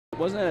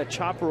wasn't that a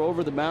chopper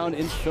over the mound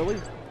in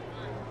Philly?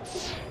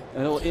 A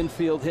little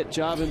infield hit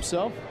job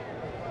himself.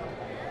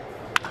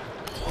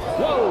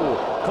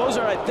 Whoa!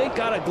 Cosart, I think,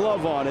 got a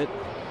glove on it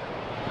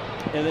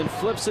and then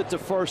flips it to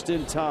first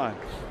in time.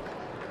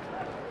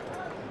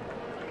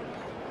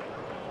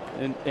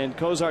 And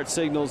Cosart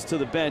signals to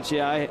the bench,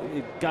 yeah,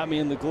 it got me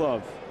in the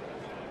glove.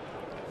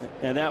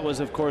 And that was,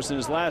 of course, in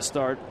his last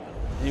start.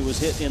 He was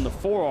hit in the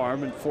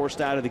forearm and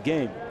forced out of the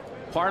game.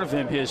 Part of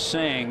him is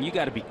saying, you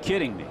got to be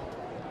kidding me.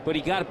 But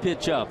he got to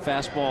pitch up,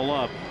 fastball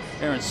up.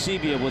 Aaron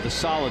Sebia with a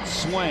solid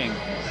swing.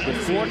 But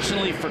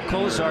fortunately for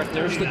Cosart,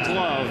 there's the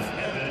glove.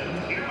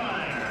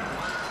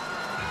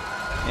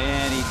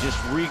 And he just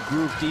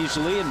regrouped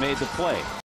easily and made the play.